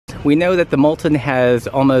we know that the Moulton has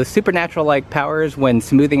almost supernatural-like powers when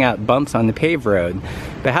smoothing out bumps on the paved road.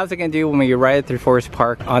 But how's it going to do when we ride it through Forest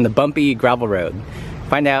Park on the bumpy gravel road?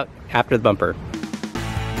 Find out after the bumper.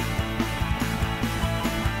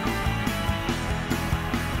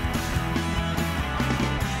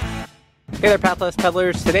 Hey there, Pathless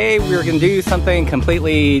Peddlers. Today we're going to do something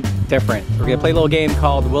completely different. We're going to play a little game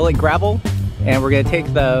called Will It Gravel? And we're going to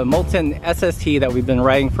take the Moulton SST that we've been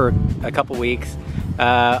riding for a couple weeks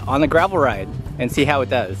on a gravel ride and see how it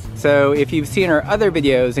does. So if you've seen our other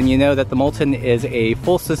videos and you know that the Moulton is a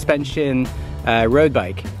full suspension road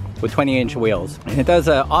bike with 20-inch wheels. And it does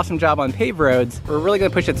an awesome job on paved roads. We're really going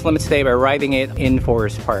to push its limits today by riding it in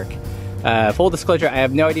Forest Park. Full disclosure, I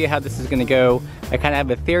have no idea how this is going to go. I kind of have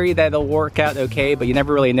a theory that it'll work out okay, but you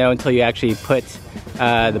never really know until you actually put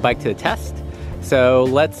the bike to the test. So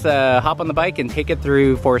let's hop on the bike and take it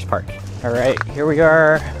through Forest Park. All right, here we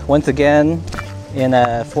are once again in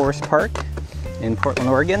Forest Park in Portland,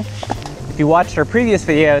 Oregon. If you watched our previous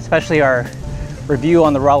video, especially our review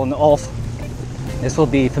on the Roland Ulf, this will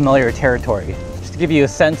be familiar territory. Just to give you a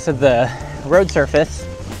sense of the road surface,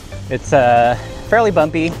 it's fairly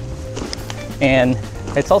bumpy, and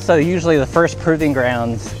it's also usually the first proving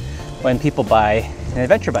grounds when people buy an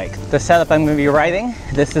adventure bike. The setup I'm going to be riding,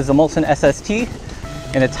 this is a Moulton SST,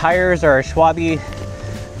 and the tires are Schwabe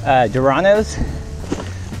Duranos,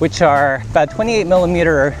 which are about 28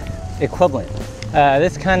 millimeter equivalent.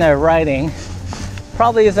 This kind of riding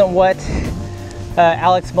probably isn't what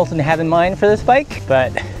Alex Moulton had in mind for this bike,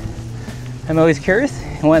 but I'm always curious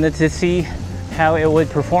and wanted to see how it would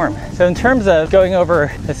perform. So in terms of going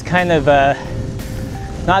over this kind of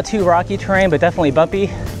not too rocky terrain, but definitely bumpy,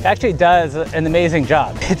 it actually does an amazing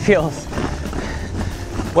job. It feels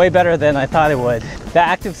way better than I thought it would. The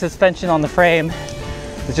active suspension on the frame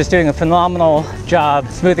is just doing a phenomenal job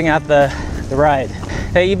smoothing out the ride.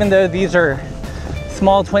 Now, even though these are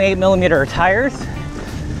small 28 millimeter tires,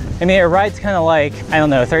 I mean, it rides kind of like, I don't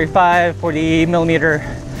know, 35, 40 millimeter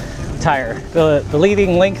tire. The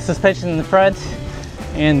leading link suspension in the front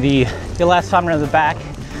and the elastomer in the back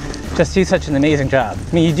just do such an amazing job.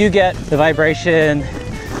 I mean, you do get the vibration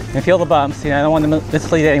and feel the bumps. You know, I don't want to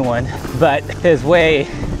mislead anyone, but it is way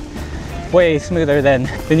smoother than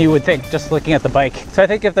you would think just looking at the bike. So I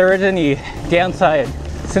think if there is any downside,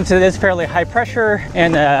 since it is fairly high pressure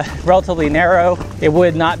and relatively narrow, it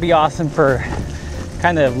would not be awesome for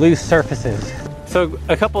kind of loose surfaces. So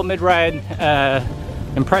a couple mid-ride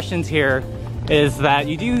impressions here is that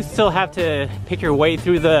you do still have to pick your way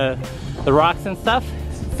through the rocks and stuff,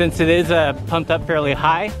 since it is pumped up fairly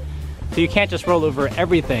high, so you can't just roll over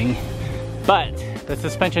everything. But the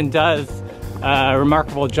suspension does a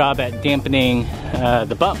remarkable job at dampening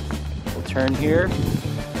the bump. We'll turn here.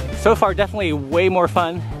 So far, definitely way more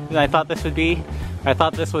fun than I thought this would be. I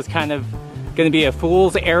thought this was kind of going to be a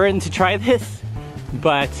fool's errand to try this,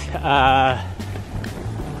 but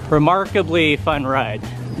remarkably fun ride.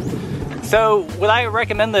 So would I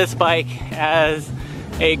recommend this bike as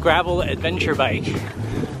a gravel adventure bike?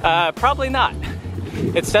 Probably not.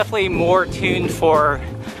 It's definitely more tuned for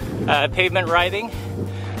pavement riding,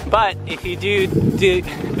 but if you do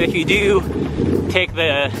take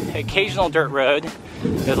the occasional dirt road,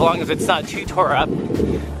 as long as it's not too tore up,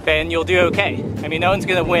 then you'll do okay. I mean, no one's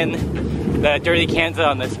gonna win the Dirty Kansas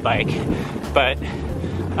on this bike, but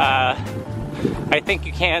I think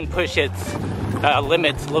you can push its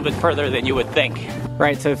limits a little bit further than you would think.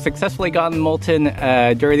 Right, so I've successfully gotten Moulton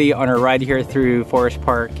dirty on our ride here through Forest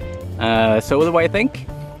Park. So what do I think?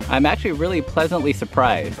 I'm actually really pleasantly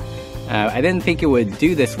surprised. I didn't think it would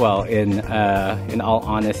do this well in all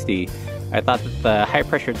honesty. I thought that the high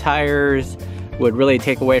pressure tires would really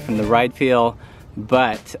take away from the ride feel,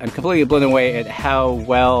 but I'm completely blown away at how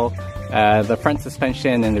well the front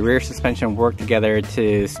suspension and the rear suspension work together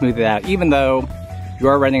to smooth it out, even though you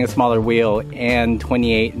are running a smaller wheel and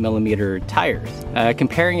 28 millimeter tires.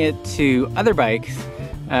 Comparing it to other bikes,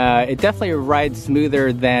 it definitely rides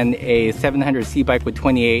smoother than a 700C bike with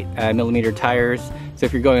 28 millimeter tires. So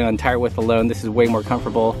if you're going on tire width alone, this is way more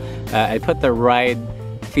comfortable. I put the ride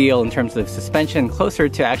feel in terms of suspension closer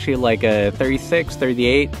to actually like a 36,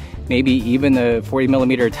 38, maybe even a 40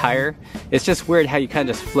 millimeter tire. It's just weird how you kind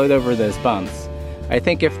of just float over those bumps. I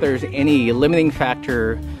think if there's any limiting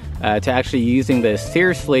factor to actually using this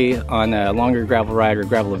seriously on a longer gravel ride or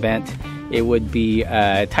gravel event, it would be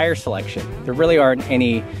tire selection. There really aren't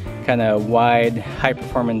any kind of wide, high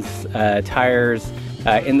performance tires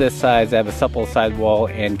in this size that have a supple sidewall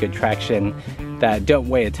and good traction that don't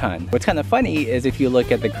weigh a ton. What's kind of funny is if you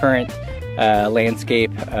look at the current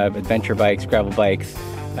landscape of adventure bikes, gravel bikes,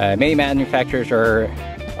 many manufacturers are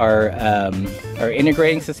are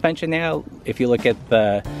integrating suspension now. If you look at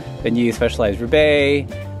the new Specialized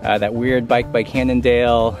Roubaix, that weird bike by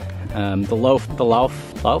Cannondale, the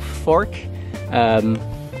Lauf fork.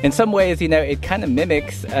 In some ways, you know, it kind of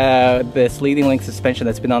mimics this leading link suspension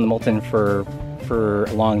that's been on the Moulton for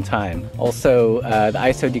a long time. Also, the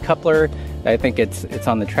ISO decoupler, I think it's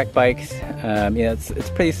on the Trek bikes. You know, it's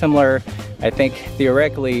pretty similar, I think,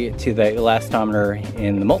 theoretically to the elastometer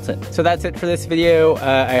in the Moulton. So that's it for this video.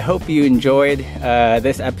 I hope you enjoyed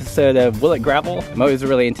this episode of Will It Gravel. I'm always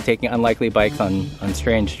really into taking unlikely bikes on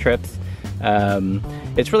strange trips.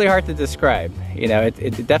 It's really hard to describe. You know, it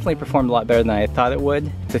definitely performed a lot better than I thought it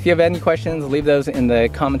would. So if you have any questions, leave those in the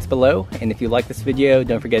comments below. And if you like this video,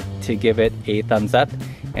 don't forget to give it a thumbs up.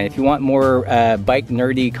 And if you want more bike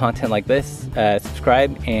nerdy content like this,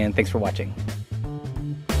 subscribe, and thanks for watching.